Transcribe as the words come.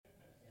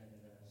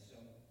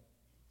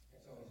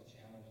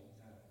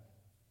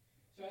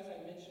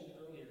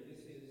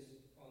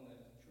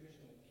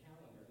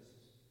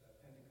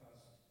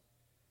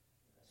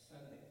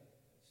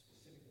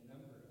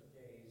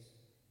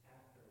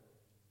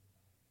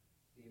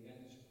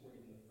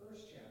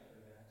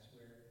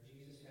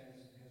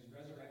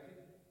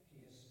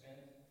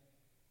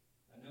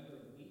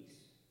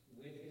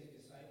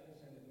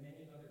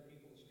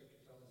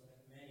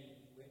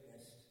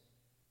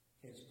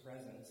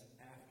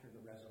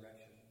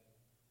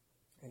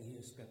and he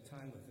has spent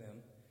time with them.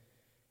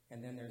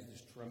 And then there's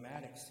this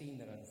dramatic scene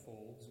that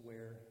unfolds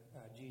where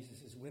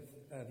Jesus is with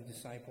the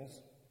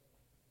disciples,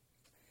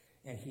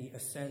 and he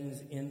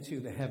ascends into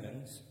the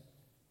heavens.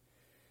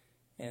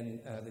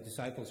 And the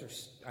disciples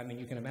are,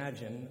 you can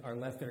imagine, are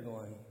left there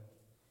going,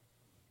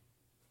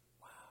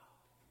 wow.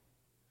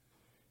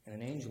 And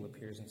an angel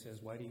appears and says,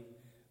 why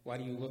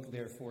do you look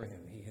there for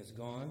him? He has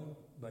gone,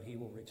 but he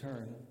will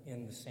return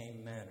in the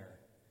same manner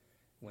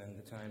when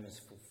the time is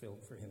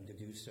fulfilled for him to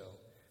do so.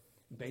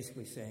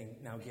 Basically saying,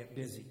 now get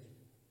busy.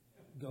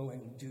 Go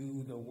and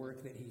do the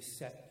work that he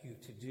set you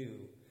to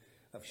do,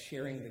 of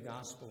sharing the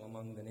gospel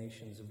among the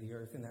nations of the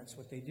earth, and that's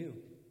what they do.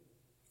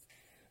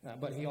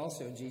 But he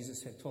also,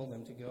 Jesus had told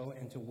them to go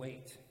and to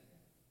wait.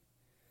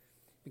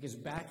 Because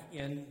back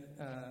in,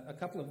 a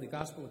couple of the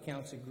gospel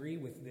accounts agree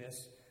with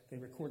this. They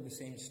record the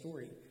same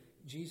story.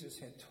 Jesus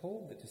had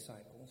told the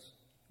disciples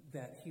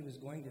that he was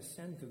going to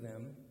send to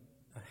them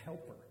a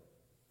helper,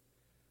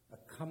 a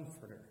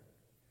comforter.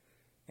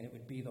 And it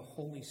would be the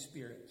Holy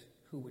Spirit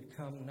who would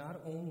come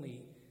not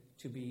only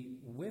to be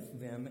with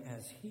them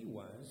as he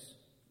was.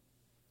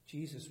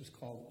 Jesus was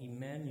called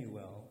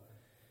Emmanuel,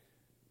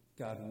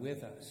 God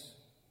with us.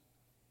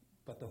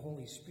 But the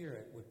Holy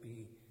Spirit would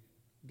be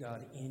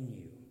God in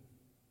you.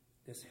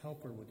 This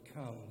helper would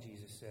come,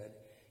 Jesus said,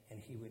 and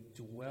he would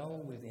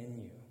dwell within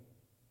you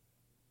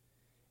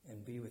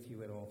and be with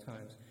you at all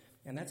times.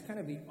 And that's kind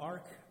of the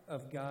arc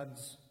of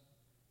God's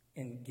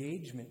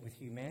engagement with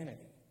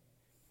humanity.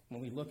 When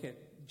we look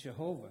at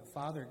Jehovah,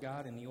 Father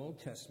God in the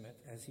Old Testament,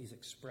 as he's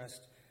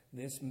expressed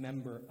this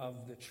member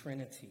of the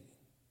Trinity,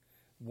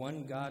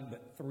 one God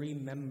but three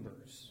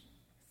members,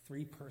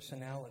 three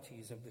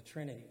personalities of the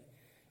Trinity.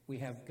 We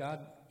have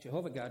God,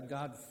 Jehovah God,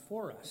 God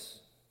for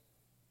us.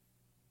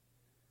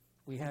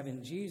 We have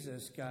in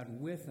Jesus God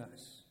with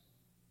us.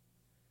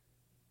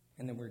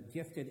 And then we're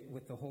gifted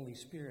with the Holy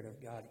Spirit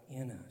of God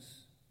in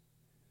us.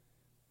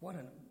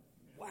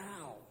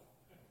 Wow.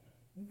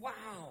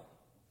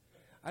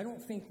 I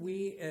don't think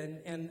we,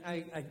 and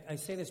I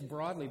say this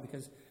broadly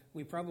because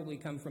we probably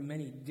come from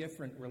many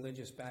different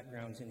religious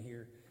backgrounds in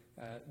here,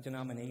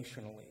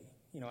 denominationally.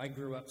 You know, I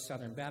grew up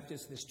Southern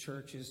Baptist. This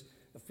church is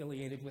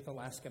affiliated with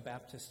Alaska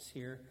Baptists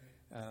here.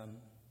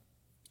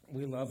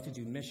 We love to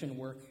do mission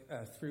work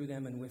through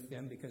them and with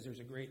them because there's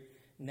a great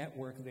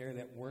network there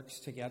that works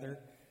together.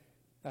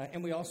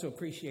 And we also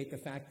appreciate the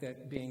fact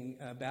that being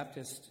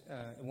Baptist,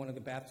 one of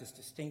the Baptist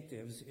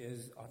distinctives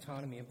is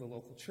autonomy of the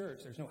local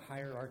church. There's no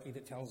hierarchy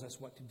that tells us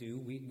what to do.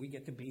 We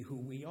get to be who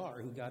we are,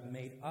 who God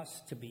made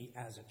us to be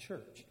as a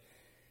church.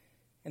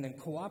 And then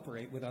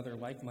cooperate with other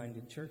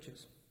like-minded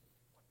churches.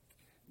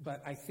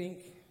 But I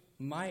think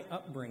my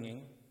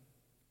upbringing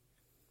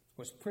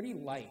was pretty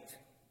light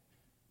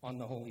on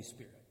the Holy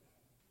Spirit.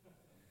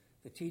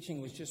 The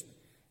teaching was just,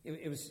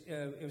 it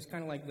was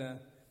kind of like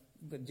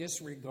the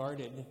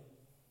disregarded,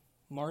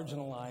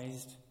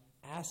 marginalized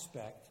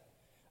aspect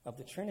of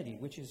the Trinity,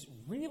 which is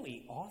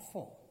really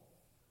awful.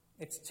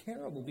 It's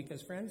terrible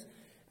because, friends,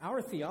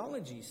 our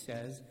theology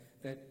says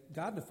that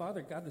God the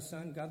Father, God the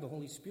Son, God the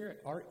Holy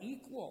Spirit are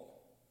equal.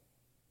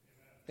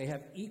 They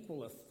have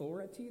equal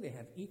authority. They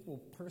have equal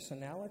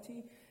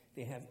personality.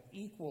 They have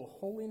equal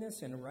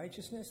holiness and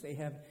righteousness. They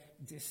have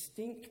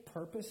distinct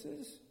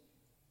purposes,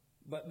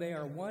 but they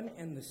are one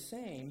and the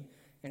same.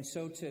 And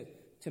so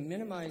to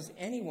minimize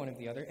any one of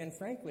the other, and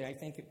frankly, I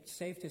think it's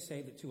safe to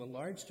say that to a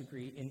large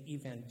degree in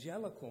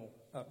evangelical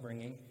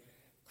upbringing,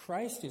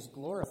 Christ is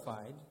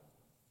glorified,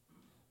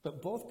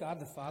 but both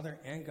God the Father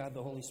and God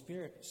the Holy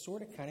Spirit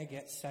sort of kind of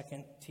get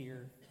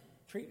second-tier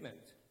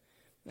treatment.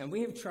 And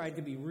we have tried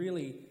to be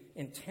really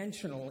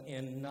intentional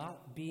in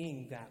not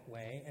being that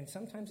way, and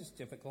sometimes it's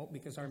difficult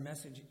because our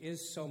message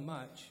is so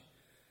much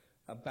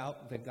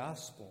about the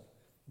gospel.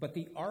 But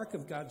the arc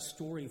of God's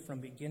story from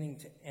beginning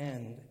to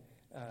end,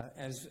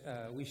 as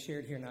we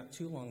shared here not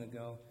too long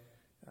ago,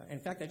 in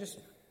fact,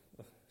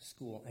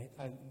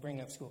 I bring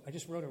up school. I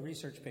just wrote a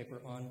research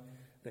paper on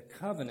the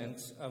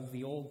covenants of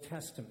the Old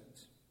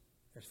Testament.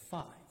 There's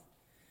 5.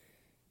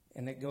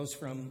 And it goes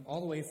all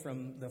the way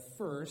from the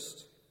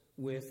first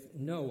with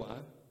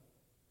Noah,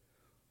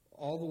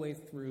 all the way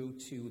through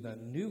to the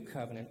new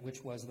covenant,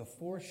 which was the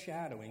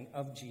foreshadowing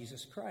of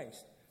Jesus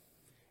Christ.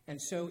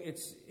 And so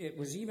it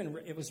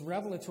was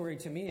revelatory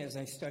to me as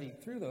I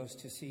studied through those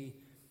to see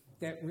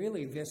that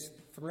really this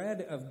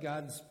thread of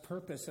God's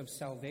purpose of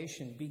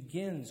salvation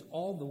begins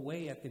all the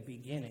way at the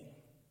beginning.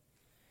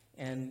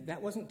 And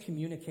that wasn't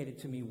communicated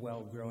to me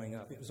well growing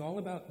up. It was all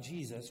about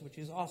Jesus, which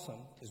is awesome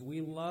because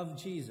we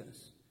love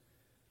Jesus.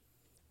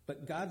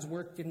 But God's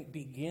work didn't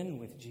begin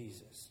with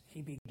Jesus.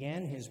 He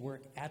began his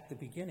work at the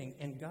beginning,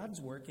 and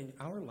God's work in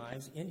our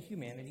lives, in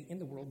humanity, in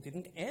the world,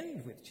 didn't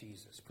end with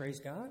Jesus.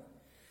 Praise God.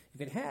 If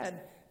it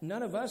had,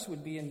 none of us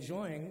would be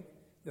enjoying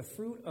the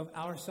fruit of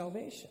our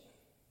salvation.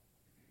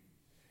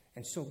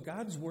 And so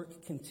God's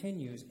work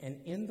continues, and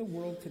in the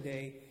world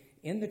today,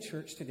 in the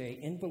church today,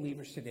 in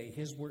believers today,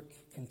 his work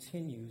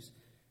continues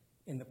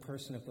in the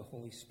person of the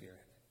Holy Spirit.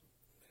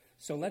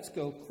 So let's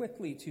go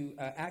quickly to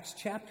Acts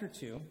chapter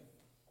 2.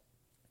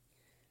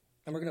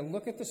 And we're going to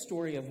look at the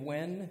story of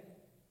when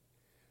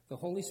the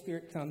Holy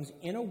Spirit comes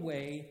in a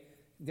way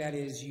that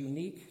is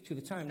unique to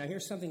the time. Now,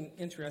 here's something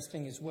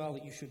interesting as well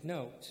that you should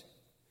note.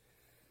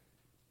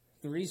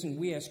 The reason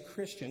we as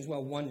Christians,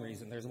 well, one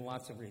reason, there's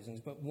lots of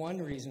reasons, but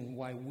one reason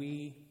why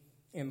we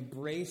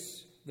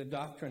embrace the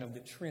doctrine of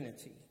the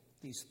Trinity,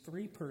 these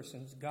three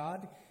persons,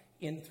 God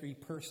in three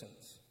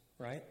persons,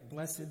 right?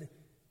 Blessed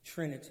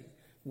Trinity.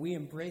 We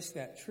embrace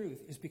that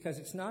truth is because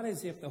it's not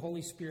as if the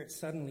Holy Spirit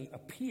suddenly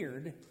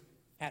appeared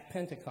at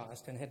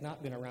Pentecost and had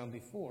not been around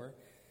before.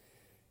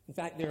 In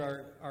fact,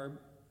 there are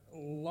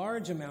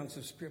large amounts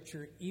of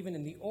Scripture, even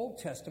in the Old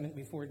Testament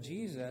before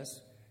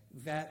Jesus,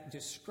 that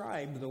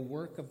describe the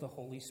work of the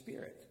Holy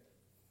Spirit.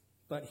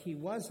 But he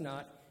was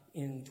not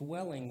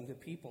indwelling the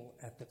people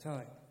at the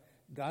time.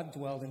 God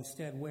dwelled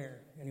instead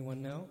where?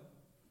 Anyone know?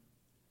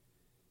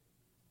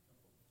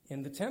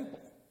 In the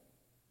temple,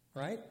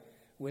 right?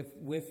 With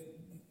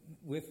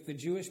the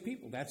Jewish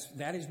people.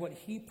 That is what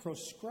he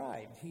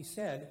prescribed. He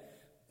said,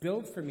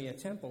 build for me a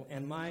temple,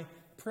 and my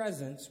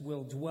presence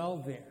will dwell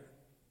there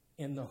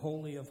in the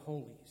Holy of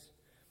Holies.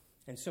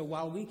 And so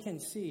while we can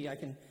see, I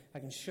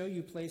can show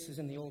you places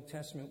in the Old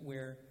Testament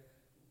where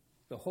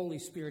the Holy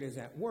Spirit is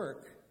at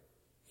work,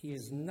 he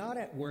is not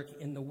at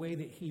work in the way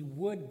that he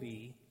would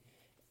be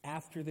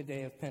after the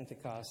day of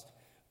Pentecost,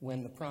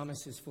 when the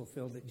promise is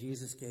fulfilled that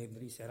Jesus gave,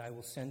 that he said, I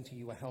will send to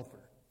you a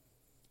helper.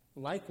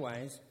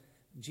 Likewise,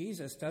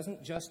 Jesus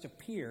doesn't just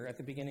appear at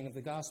the beginning of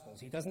the Gospels.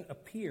 He doesn't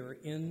appear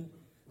in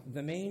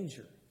the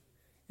manger.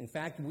 In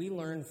fact, we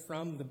learn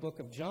from the book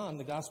of John,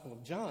 the Gospel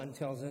of John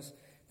tells us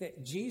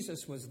that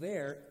Jesus was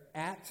there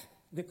at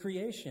the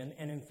creation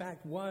and, in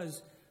fact,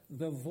 was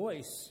the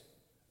voice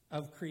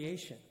of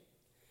creation.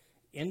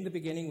 In the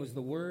beginning was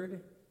the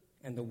Word,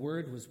 and the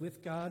Word was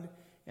with God,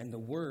 and the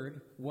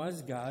Word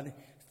was God.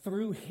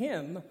 Through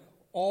him,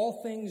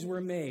 all things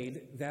were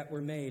made that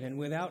were made, and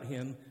without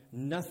him,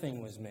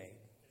 nothing was made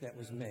that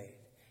was made.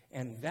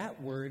 And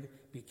that Word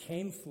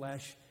became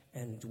flesh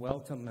and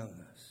dwelt among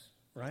us,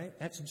 right?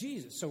 That's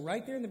Jesus. So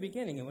right there in the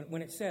beginning,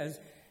 when it says,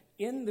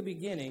 in the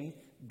beginning,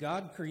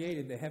 God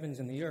created the heavens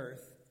and the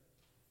earth,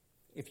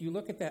 if you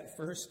look at that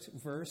first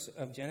verse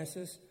of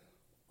Genesis,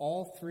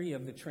 all three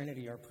of the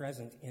Trinity are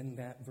present in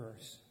that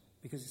verse,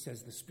 because it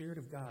says the Spirit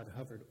of God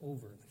hovered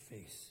over the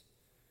face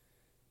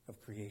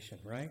of creation,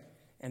 right?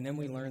 And then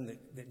we learn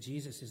that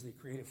Jesus is the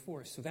creative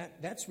force. So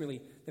that's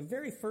really, the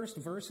very first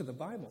verse of the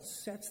Bible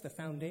sets the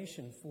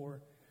foundation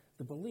for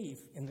the belief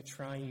in the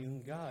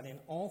triune God. And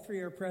all three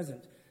are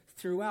present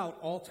throughout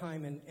all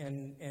time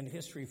and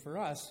history for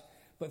us,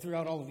 but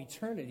throughout all of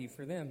eternity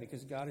for them,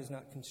 because God is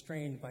not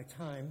constrained by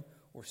time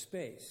or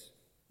space.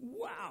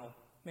 Wow,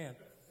 man.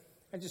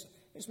 It just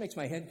makes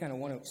my head kind of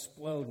want to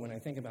explode when I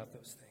think about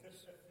those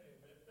things.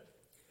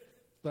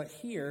 But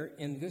here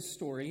in this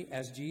story,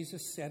 as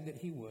Jesus said that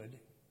he would,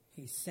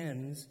 he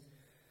sends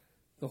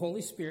the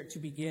Holy Spirit to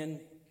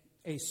begin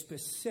a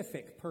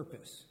specific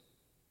purpose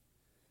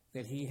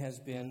that he has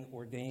been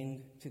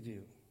ordained to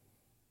do.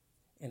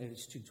 And it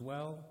is to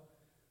dwell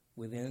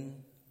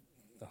within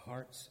the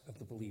hearts of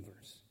the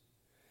believers.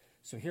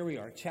 So here we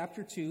are,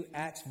 chapter 2,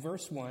 Acts,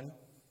 verse 1.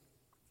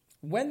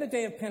 When the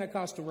day of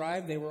Pentecost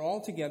arrived, they were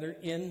all together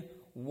in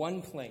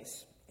one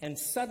place. And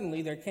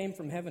suddenly there came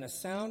from heaven a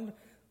sound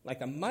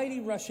like a mighty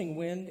rushing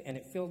wind, and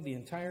it filled the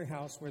entire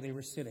house where they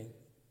were sitting.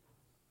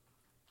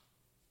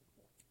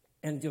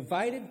 And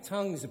divided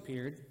tongues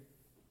appeared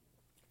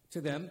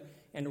to them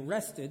and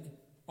rested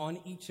on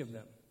each of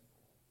them.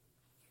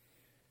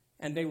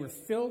 And they were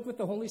filled with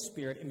the Holy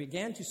Spirit and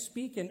began to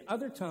speak in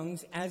other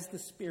tongues as the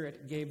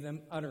Spirit gave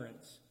them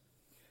utterance.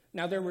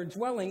 Now there were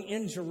dwelling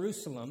in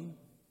Jerusalem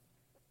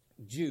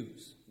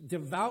Jews,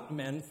 devout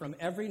men from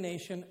every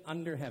nation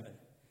under heaven.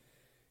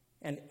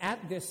 And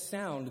at this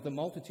sound the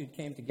multitude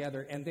came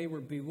together, and they were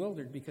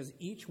bewildered because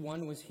each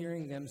one was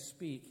hearing them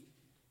speak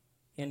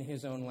in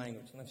his own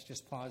language. Let's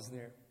just pause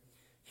there.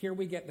 Here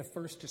we get the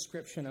first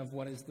description of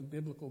what is the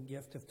biblical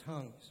gift of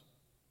tongues.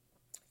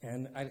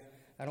 And I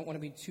don't want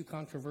to be too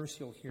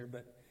controversial here,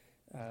 but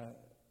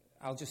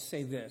I'll just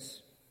say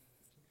this.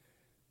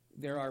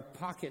 There are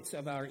pockets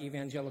of our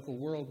evangelical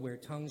world where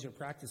tongues are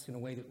practiced in a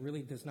way that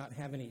really does not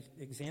have any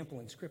example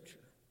in Scripture.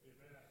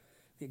 Amen.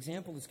 The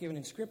example that's given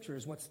in Scripture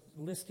is what's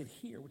listed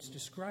here, what's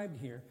described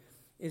here,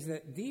 is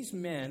that these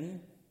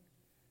men,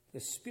 the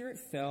Spirit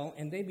fell,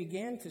 and they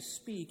began to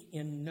speak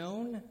in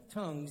known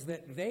tongues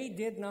that they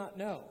did not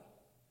know,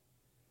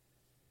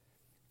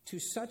 to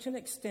such an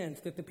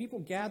extent that the people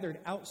gathered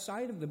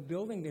outside of the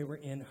building they were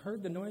in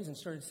heard the noise and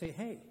started to say,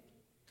 hey,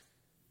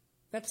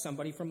 that's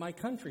somebody from my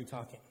country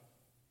talking.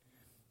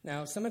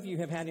 Now, some of you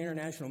have had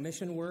international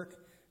mission work.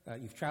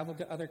 You've traveled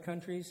to other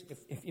countries.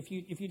 If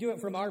you do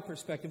it from our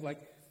perspective, like,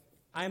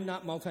 I'm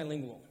not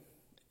multilingual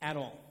at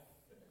all.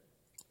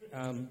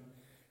 Trying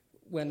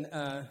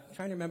to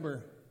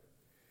remember,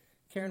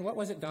 Karen, what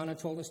was it Donna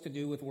told us to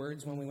do with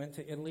words when we went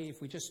to Italy?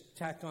 If we just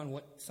tacked on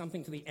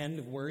something to the end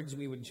of words,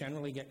 we would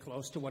generally get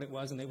close to what it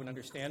was and they would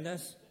understand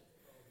us.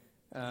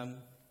 I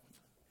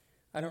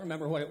don't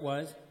remember what it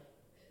was.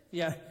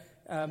 Yeah,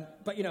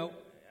 but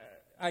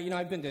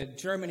I've been to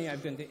Germany,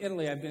 I've been to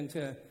Italy, I've been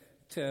to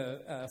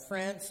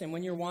France, and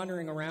when you're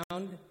wandering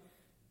around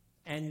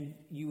and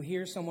you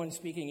hear someone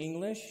speaking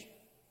English,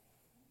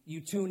 you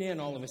tune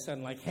in all of a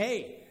sudden like,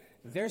 hey,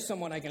 there's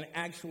someone I can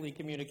actually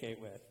communicate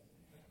with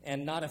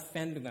and not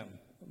offend them,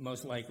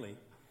 most likely.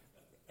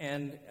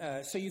 And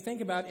so you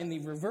think about in the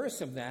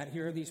reverse of that,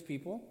 here are these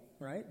people,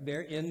 right?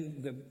 They're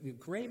in the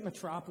great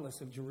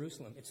metropolis of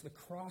Jerusalem. It's the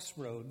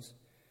crossroads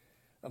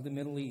of the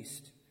Middle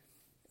East.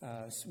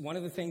 One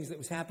of the things that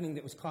was happening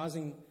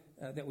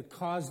that would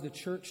cause the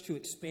church to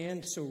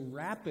expand so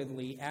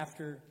rapidly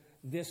after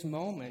this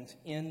moment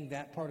in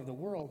that part of the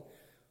world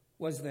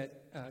was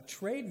that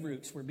trade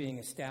routes were being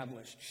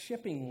established,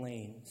 shipping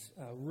lanes,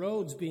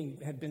 roads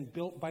had been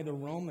built by the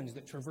Romans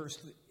that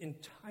traversed the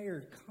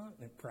entire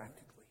continent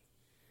practically.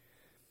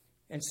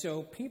 And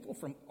so people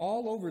from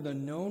all over the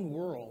known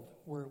world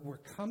were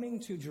coming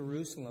to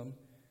Jerusalem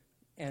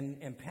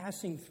and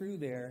passing through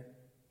there,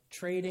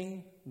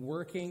 trading,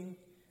 working,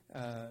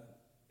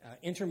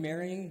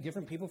 intermarrying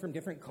different people from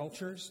different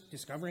cultures,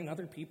 discovering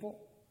other people.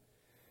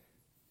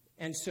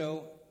 And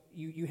so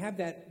you have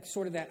that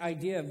sort of that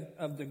idea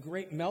of the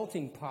great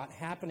melting pot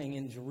happening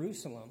in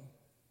Jerusalem.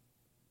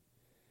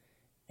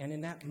 And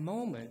in that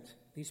moment,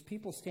 these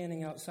people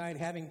standing outside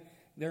having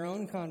their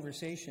own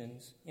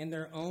conversations in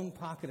their own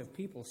pocket of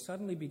people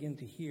suddenly begin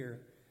to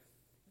hear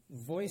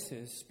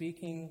voices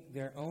speaking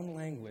their own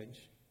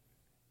language,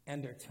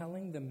 and they're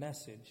telling the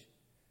message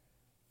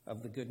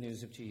of the good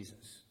news of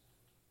Jesus.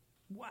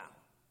 Wow.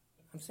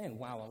 I'm saying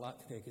wow a lot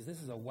today because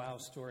this is a wow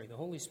story. The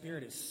Holy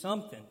Spirit is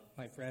something,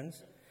 my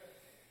friends.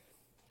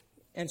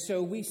 And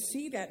so we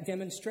see that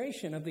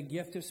demonstration of the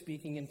gift of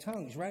speaking in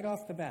tongues right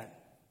off the bat.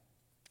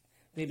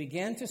 They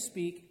began to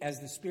speak as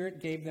the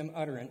Spirit gave them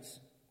utterance.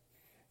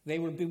 They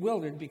were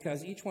bewildered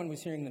because each one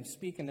was hearing them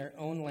speak in their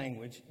own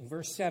language.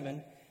 Verse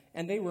 7,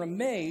 and they were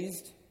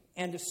amazed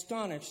and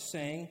astonished,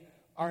 saying,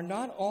 are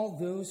not all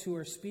those who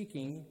are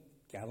speaking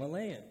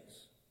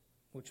Galileans?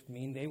 Which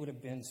mean they would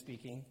have been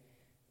speaking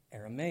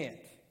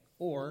Aramaic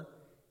or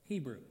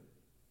Hebrew.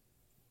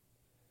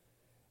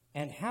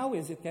 And how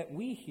is it that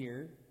we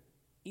hear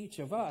each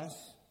of us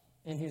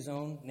in his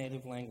own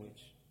native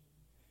language?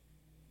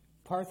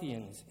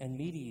 Parthians and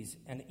Medes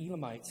and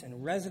Elamites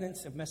and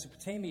residents of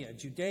Mesopotamia,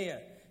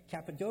 Judea,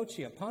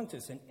 Cappadocia,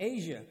 Pontus and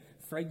Asia,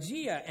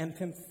 Phrygia and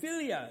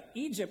Pamphylia,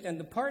 Egypt and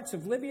the parts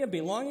of Libya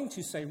belonging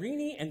to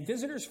Cyrene, and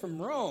visitors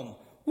from Rome.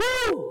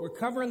 Woo! We're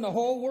covering the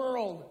whole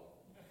world.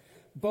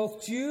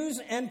 Both Jews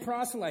and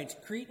proselytes,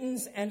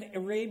 Cretans and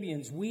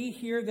Arabians, we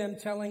hear them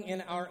telling in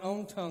our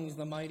own tongues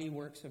the mighty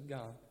works of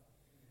God.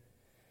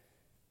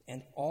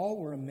 And all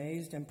were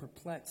amazed and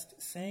perplexed,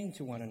 saying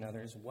to one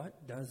another,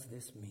 what does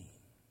this mean?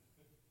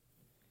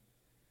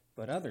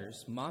 But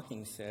others,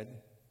 mocking, said,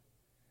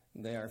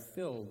 they are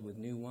filled with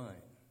new wine.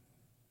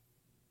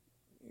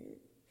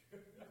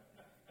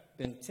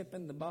 Been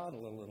tipping the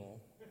bottle a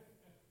little.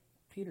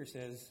 Peter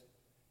says,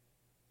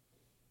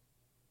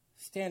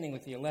 standing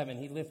with the 11,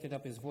 he lifted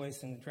up his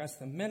voice and addressed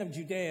them, men of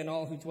Judea and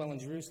all who dwell in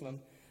Jerusalem,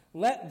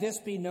 let this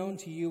be known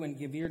to you and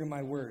give ear to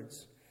my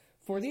words.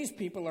 For these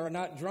people are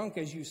not drunk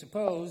as you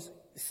suppose,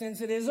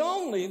 since it is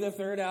only the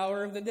third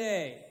hour of the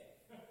day.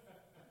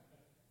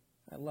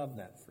 I love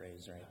that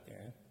phrase right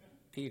there.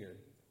 Peter.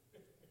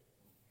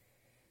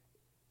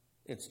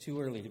 It's too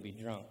early to be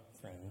drunk,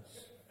 friends.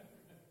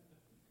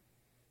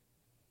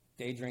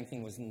 Day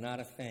drinking was not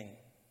a thing.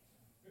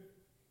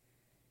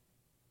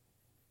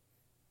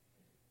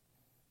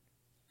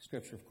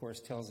 Scripture, of course,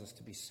 tells us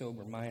to be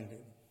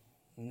sober-minded,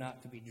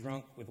 not to be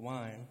drunk with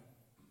wine.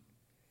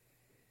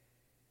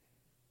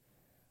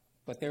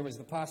 But there was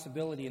the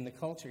possibility in the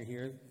culture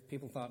here,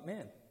 people thought,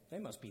 man, they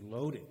must be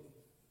loaded.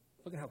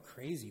 Look at how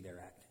crazy they're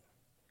acting.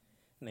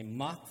 And they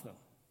mocked them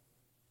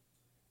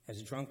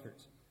as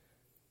drunkards.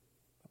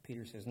 But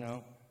Peter says,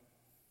 no.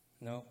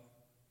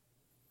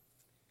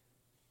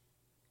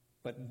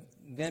 But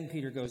then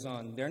Peter goes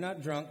on, they're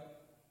not drunk.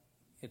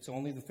 It's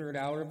only the third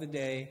hour of the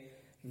day.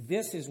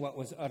 This is what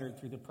was uttered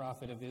through the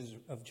prophet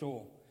of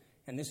Joel.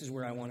 And this is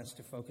where I want us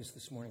to focus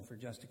this morning for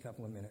just a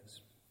couple of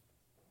minutes.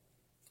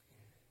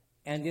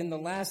 And in the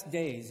last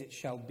days it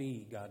shall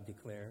be, God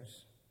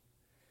declares,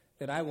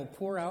 that I will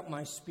pour out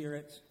my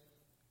Spirit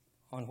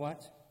on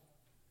what?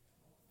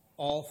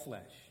 All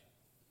flesh.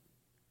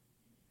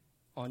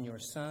 On your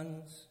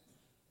sons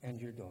and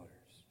your daughters.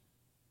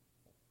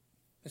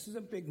 This is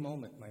a big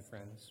moment, my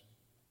friends.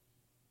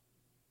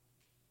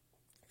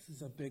 This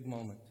is a big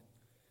moment.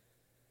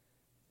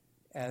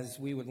 As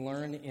we would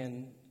learn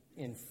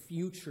in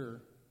future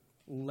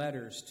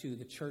letters to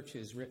the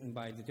churches written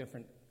by the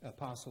different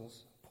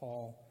apostles,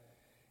 Paul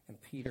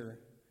and Peter,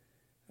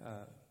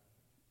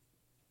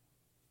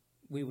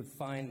 we would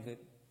find that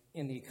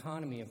in the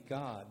economy of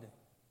God,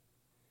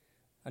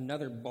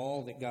 another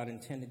ball that God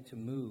intended to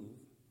move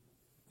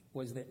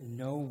was that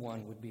no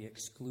one would be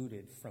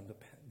excluded from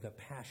the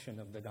passion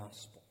of the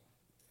gospel.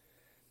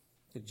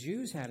 The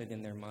Jews had it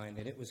in their mind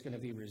that it was going to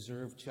be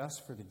reserved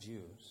just for the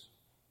Jews.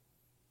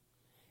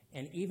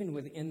 And even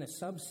within the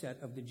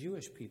subset of the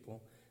Jewish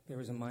people, there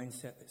was a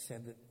mindset that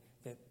said that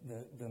that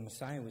the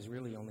Messiah was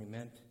really only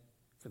meant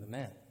for the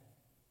men,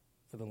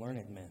 for the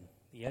learned men,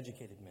 the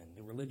educated men,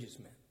 the religious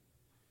men.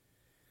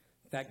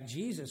 In fact,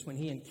 Jesus, when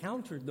he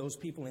encountered those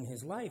people in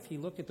his life, he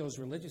looked at those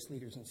religious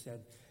leaders and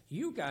said,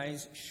 you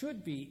guys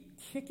should be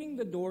kicking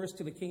the doors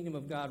to the kingdom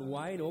of God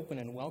wide open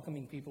and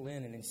welcoming people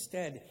in, and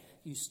instead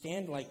you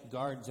stand like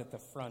guards at the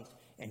front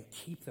and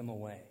keep them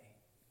away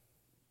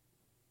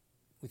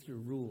with your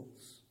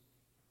rules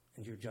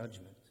and your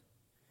judgment.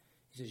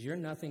 He says, you're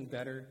nothing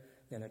better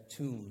than a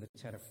tomb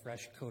that's had a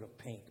fresh coat of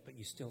paint, but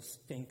you still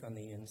stink on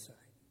the inside.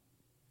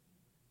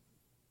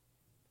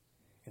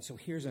 And so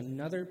here's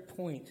another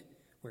point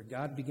where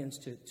God begins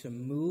to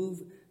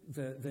move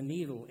the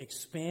needle,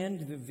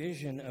 expand the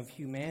vision of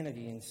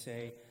humanity and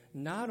say,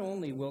 not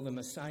only will the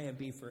Messiah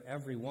be for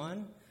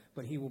everyone,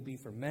 but he will be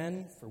for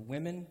men, for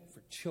women,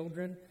 for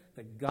children.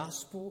 The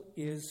gospel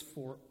is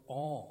for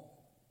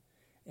all.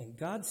 And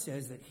God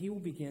says that he will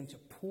begin to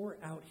pour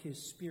out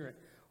his Spirit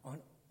on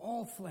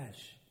all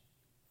flesh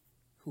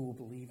who will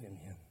believe in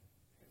him.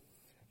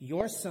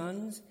 Your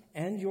sons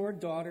and your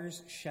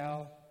daughters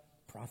shall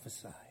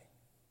prophesy.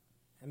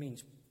 That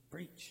means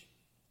preach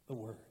the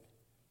word.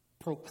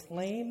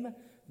 Proclaim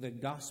the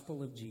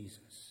gospel of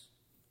Jesus.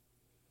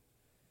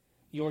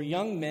 Your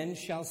young men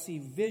shall see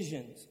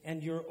visions,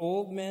 and your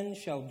old men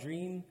shall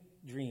dream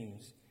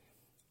dreams.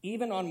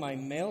 Even on my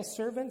male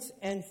servants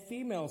and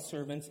female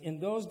servants in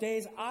those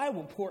days I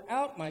will pour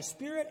out my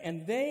Spirit,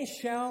 and they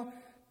shall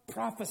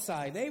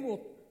prophesy. They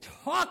will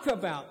talk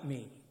about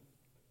me.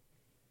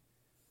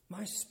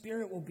 My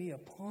Spirit will be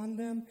upon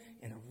them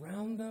and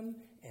around them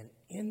and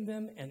in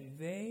them, and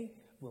they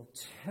will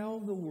tell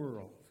the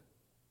world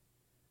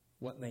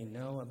what they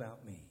know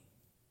about me.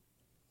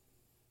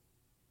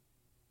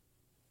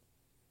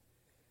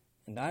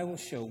 And I will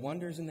show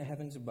wonders in the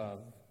heavens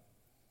above,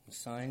 and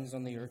signs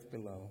on the earth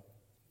below,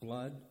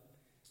 blood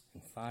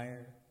and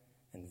fire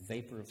and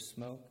vapor of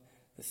smoke.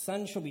 The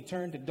sun shall be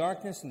turned to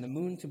darkness and the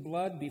moon to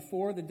blood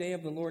before the day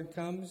of the Lord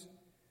comes,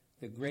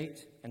 the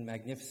great and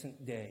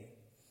magnificent day.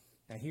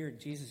 Now here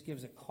Jesus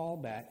gives a call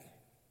back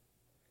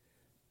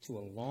to a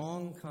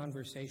long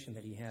conversation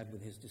that he had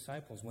with his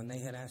disciples. When they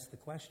had asked the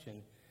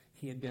question,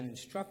 he had been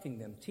instructing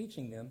them,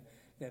 teaching them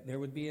that there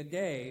would be a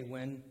day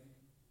when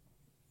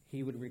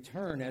he would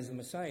return as the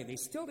Messiah. They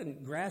still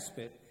didn't grasp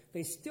it.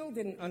 They still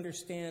didn't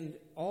understand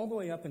all the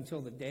way up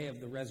until the day of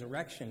the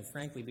resurrection,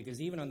 frankly,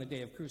 because even on the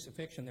day of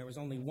crucifixion, there was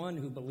only one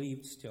who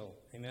believed still.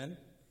 Amen?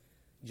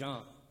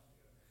 John.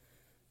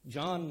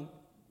 John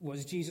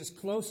was Jesus'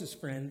 closest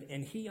friend,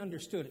 and he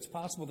understood. It's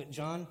possible that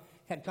John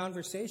had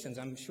conversations,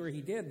 I'm sure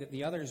he did, that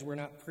the others were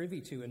not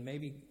privy to, and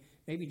maybe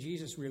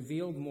Jesus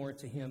revealed more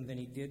to him than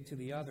he did to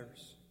the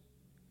others.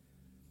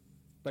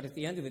 But at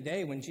the end of the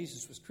day, when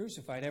Jesus was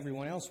crucified,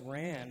 everyone else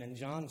ran, and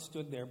John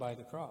stood there by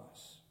the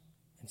cross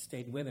and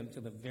stayed with him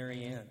to the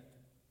very end.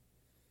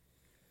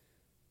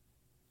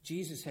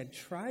 Jesus had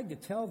tried to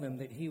tell them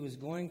that he was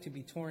going to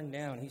be torn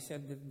down. He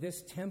said that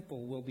this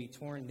temple will be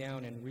torn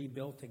down and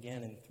rebuilt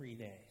again in 3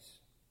 days.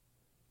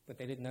 But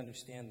they didn't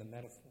understand the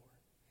metaphor.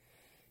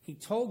 He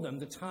told them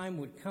the time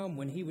would come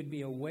when he would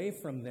be away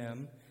from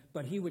them,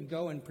 but he would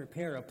go and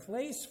prepare a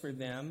place for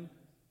them.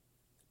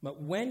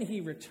 But when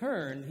he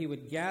returned, he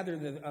would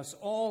gather us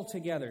all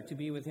together to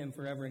be with him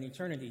forever in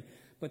eternity.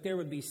 But there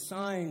would be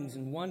signs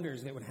and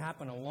wonders that would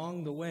happen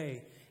along the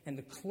way. And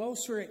the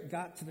closer it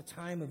got to the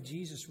time of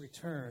Jesus'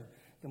 return,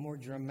 the more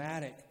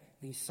dramatic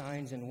these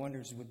signs and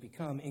wonders would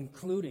become,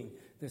 including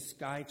the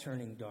sky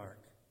turning dark,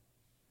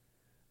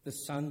 the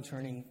sun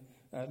turning,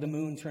 the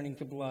moon turning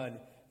to blood,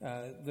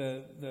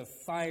 the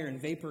fire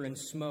and vapor and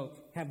smoke.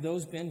 Have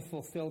those been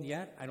fulfilled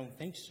yet? I don't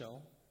think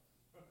so.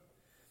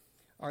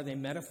 Are they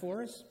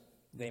metaphors?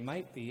 They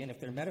might be, and if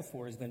they're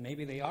metaphors, then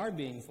maybe they are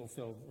being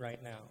fulfilled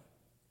right now.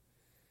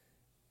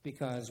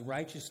 Because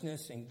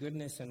righteousness and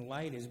goodness and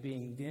light is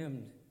being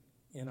dimmed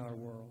in our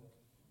world.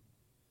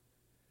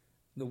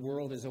 The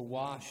world is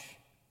awash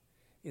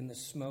in the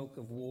smoke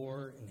of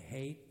war and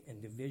hate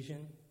and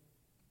division.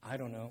 I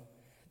don't know.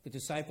 The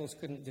disciples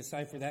couldn't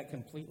decipher that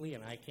completely,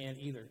 and I can't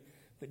either.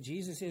 But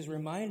Jesus is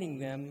reminding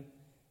them,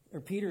 or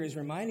Peter is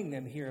reminding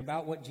them here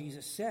about what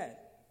Jesus said.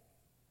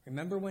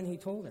 Remember when he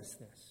told us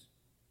this?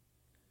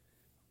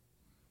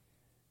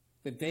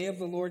 The day of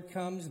the Lord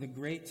comes, the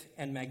great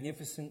and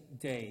magnificent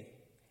day,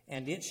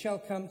 and it shall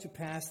come to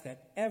pass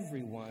that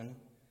everyone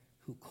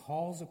who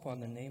calls upon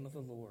the name of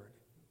the Lord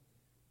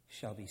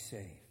shall be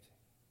saved.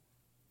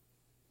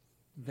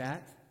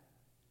 That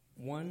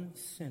one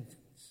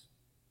sentence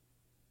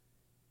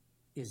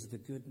is the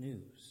good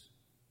news.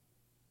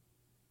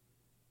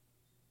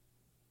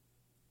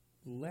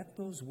 Let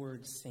those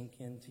words sink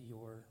into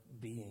your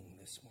being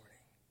this morning.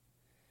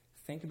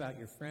 Think about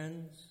your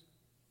friends,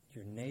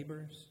 your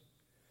neighbors,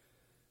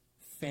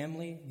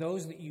 family,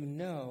 those that you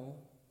know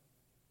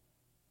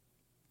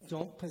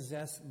don't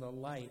possess the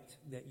light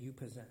that you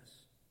possess.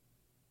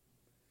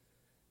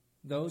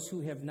 Those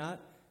who have not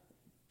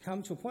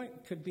come to a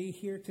point, could be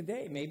here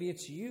today. Maybe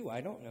it's you,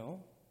 I don't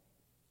know.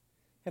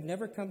 Have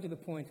never come to the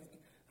point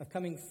of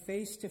coming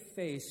face to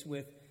face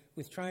with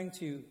trying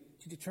to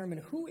to determine,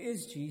 who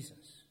is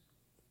Jesus?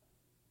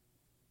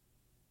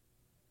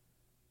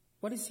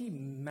 What does he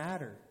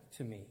matter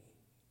to me?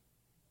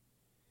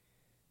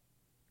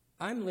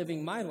 I'm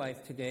living my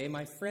life today.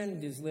 My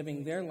friend is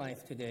living their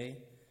life today.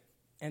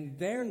 And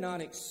they're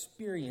not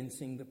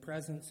experiencing the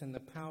presence and the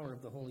power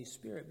of the Holy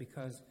Spirit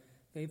because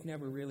they've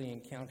never really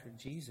encountered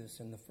Jesus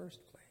in the first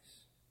place.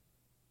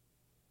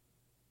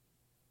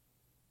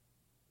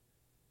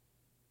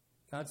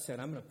 God said,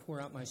 I'm going to pour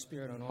out my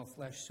Spirit on all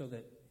flesh so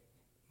that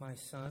my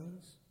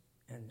sons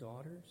and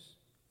daughters,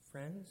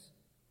 friends,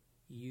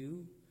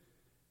 you,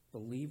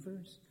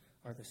 believers,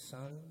 are the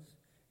sons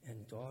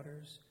and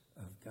daughters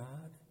of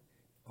God.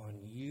 On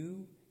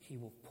you, he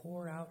will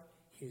pour out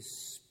his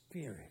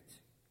Spirit.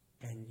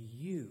 And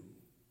you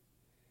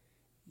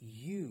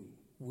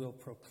will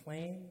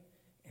proclaim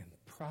and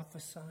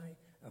prophesy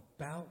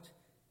about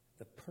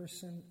the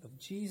person of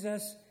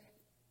Jesus,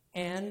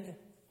 and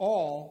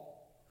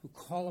all who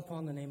call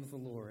upon the name of the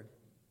Lord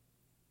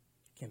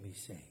can be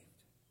saved.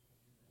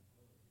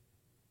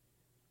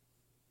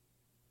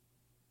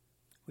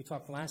 We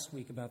talked last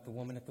week about the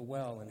woman at the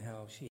well and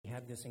how she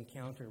had this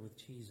encounter with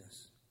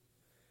Jesus.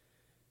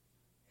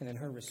 And then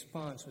her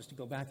response was to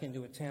go back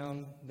into a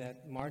town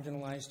that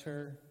marginalized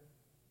her,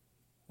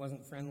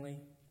 wasn't friendly,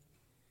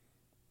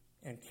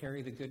 and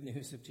carry the good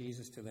news of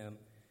Jesus to them.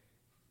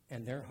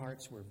 And their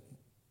hearts were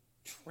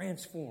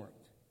transformed.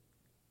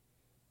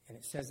 And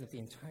it says that the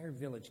entire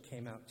village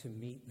came out to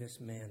meet this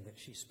man that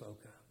she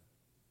spoke of.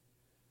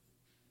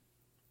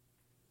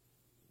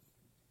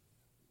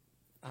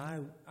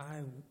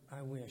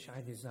 I wish,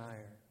 I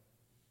desire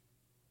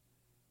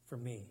for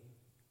me,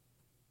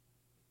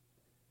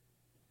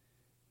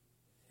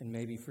 and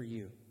maybe for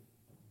you.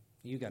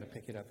 You got to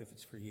pick it up if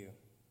it's for you.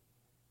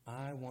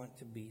 I want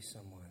to be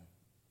someone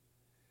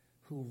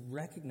who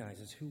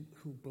recognizes,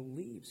 who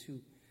believes,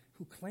 who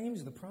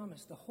claims the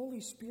promise. The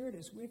Holy Spirit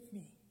is with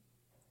me.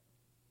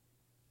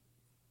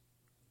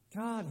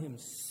 God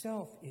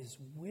himself is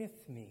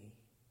with me.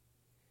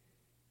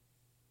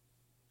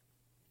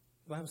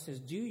 The Bible says,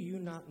 do you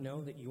not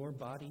know that your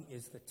body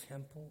is the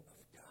temple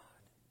of God?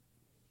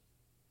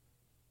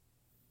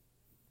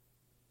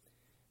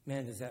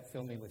 Man, does that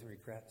fill me with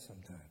regret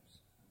sometimes.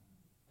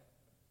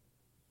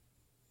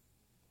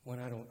 When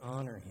I don't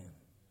honor him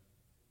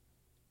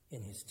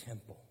in his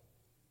temple.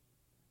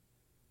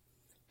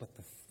 But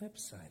the flip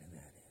side of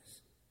that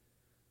is,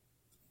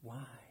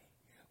 why?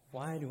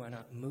 Why do I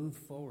not move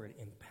forward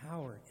in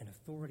power and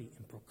authority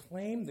and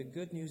proclaim the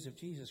good news of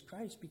Jesus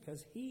Christ?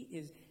 Because he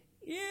is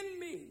in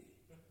me.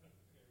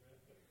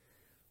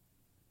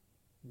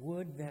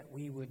 Would that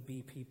we would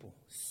be people,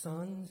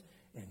 sons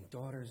and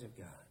daughters of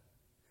God,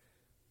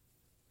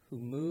 who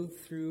move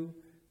through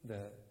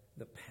the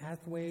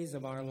pathways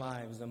of our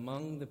lives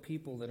among the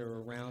people that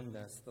are around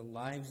us, the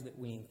lives that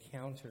we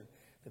encounter,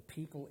 the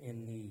people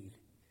in need,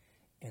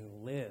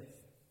 and live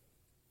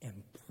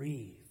and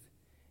breathe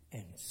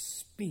and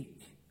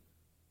speak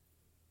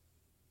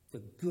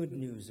the good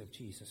news of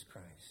Jesus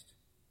Christ.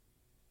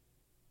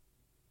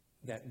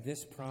 That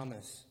this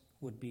promise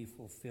would be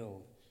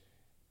fulfilled,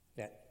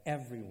 that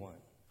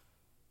everyone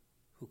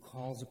who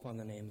calls upon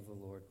the name of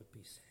the Lord would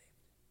be saved.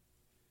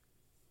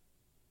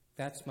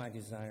 That's my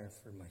desire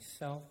for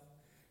myself.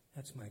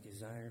 That's my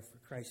desire for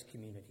Christ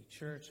Community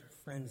Church, our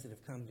friends that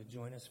have come to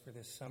join us for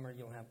this summer.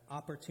 You'll have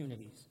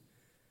opportunities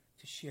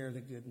to share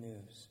the good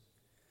news.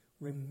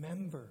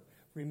 Remember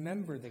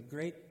the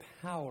great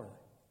power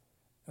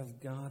of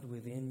God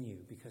within you,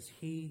 because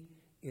he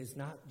is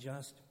not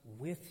just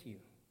with you,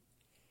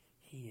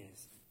 he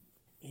is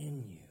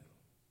in you.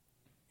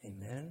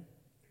 Amen?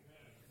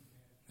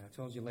 I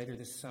told you later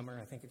this summer,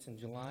 I think it's in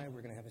July,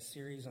 we're going to have a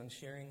series on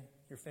sharing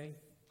your faith,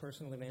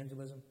 personal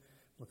evangelism.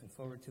 Looking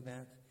forward to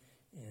that.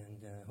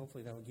 And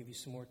hopefully that will give you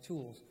some more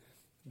tools.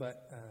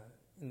 But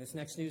in this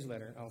next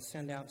newsletter, I'll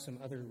send out some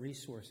other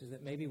resources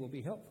that maybe will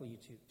be helpful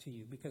to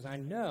you. Because I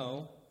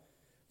know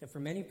that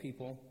for many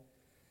people,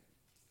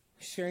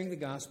 sharing the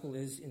gospel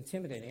is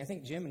intimidating. I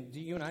think, Jim, and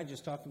you and I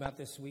just talked about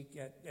this week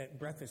at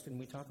breakfast. Didn't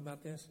we talk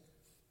about this?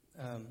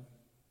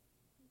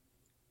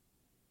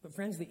 But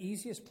friends, the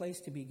easiest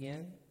place to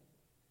begin,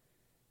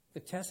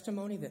 the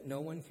testimony that no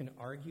one can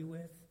argue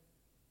with,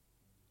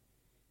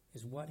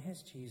 is what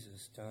has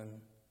Jesus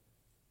done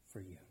for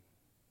you?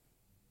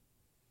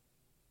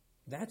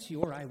 That's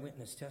your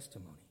eyewitness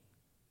testimony.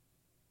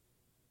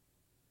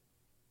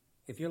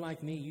 If you're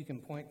like me, you can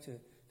point to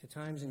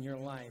times in your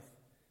life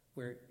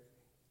where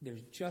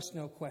there's just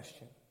no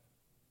question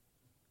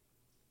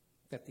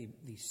that the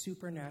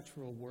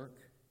supernatural work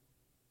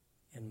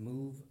and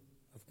move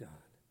of God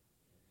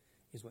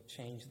is what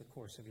changed the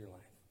course of your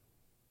life.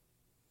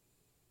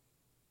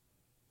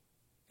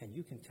 And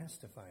you can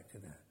testify to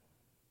that.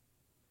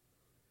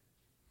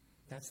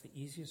 That's the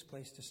easiest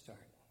place to start,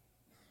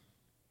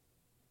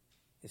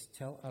 is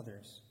tell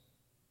others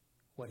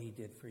what he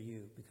did for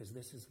you, because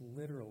this is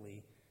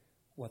literally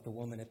what the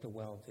woman at the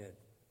well did.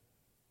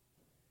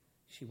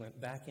 She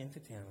went back into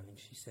town and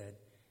she said,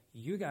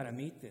 you got to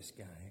meet this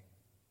guy.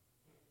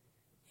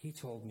 He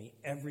told me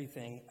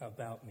everything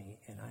about me,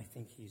 and I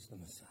think he's the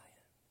Messiah.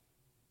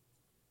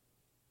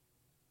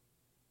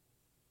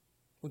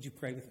 Would you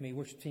pray with me?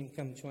 Worship team,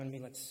 come join me.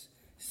 Let's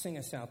sing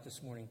us out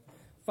this morning.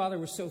 Father,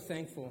 we're so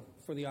thankful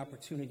for the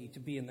opportunity to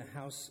be in the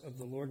house of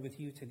the Lord with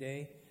you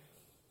today.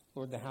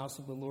 Lord, the house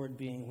of the Lord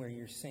being where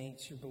your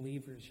saints, your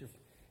believers,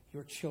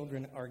 your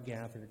children are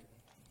gathered.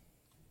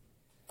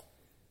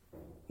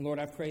 Lord,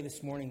 I pray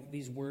this morning that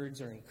these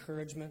words are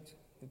encouragement,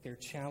 that they're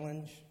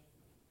challenge.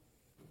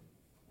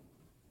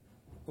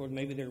 Lord,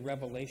 maybe they're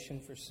revelation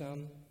for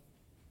some.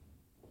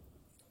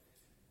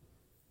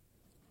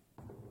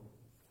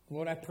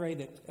 Lord, I pray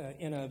that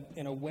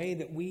in a way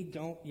that we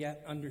don't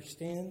yet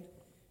understand,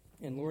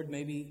 and Lord,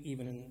 maybe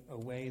even in a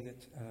way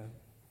that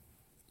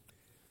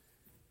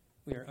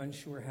we are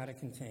unsure how to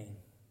contain,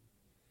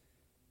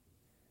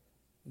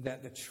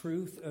 that the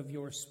truth of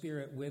your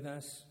Spirit with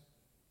us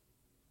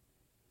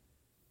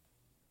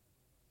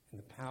and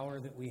the power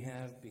that we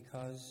have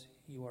because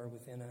you are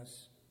within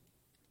us,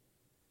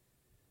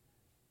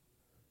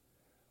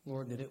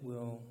 Lord, that it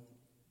will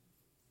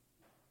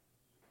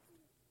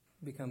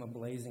become a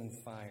blazing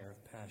fire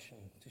of passion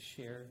to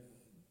share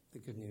the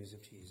good news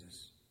of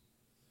Jesus.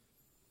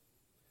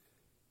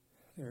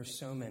 There are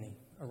so many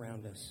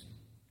around us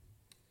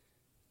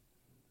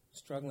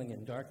struggling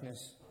in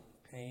darkness,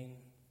 pain,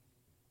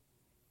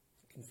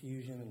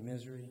 confusion and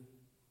misery,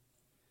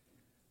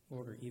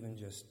 Lord, or even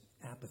just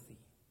apathy.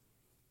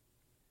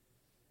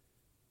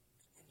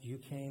 And you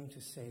came to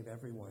save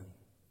everyone.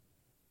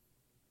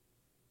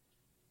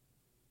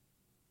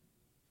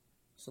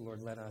 So,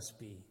 Lord, let us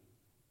be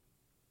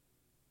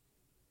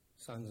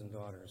sons and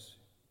daughters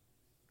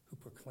who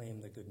proclaim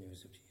the good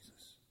news of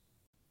Jesus.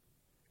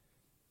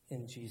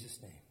 In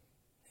Jesus' name.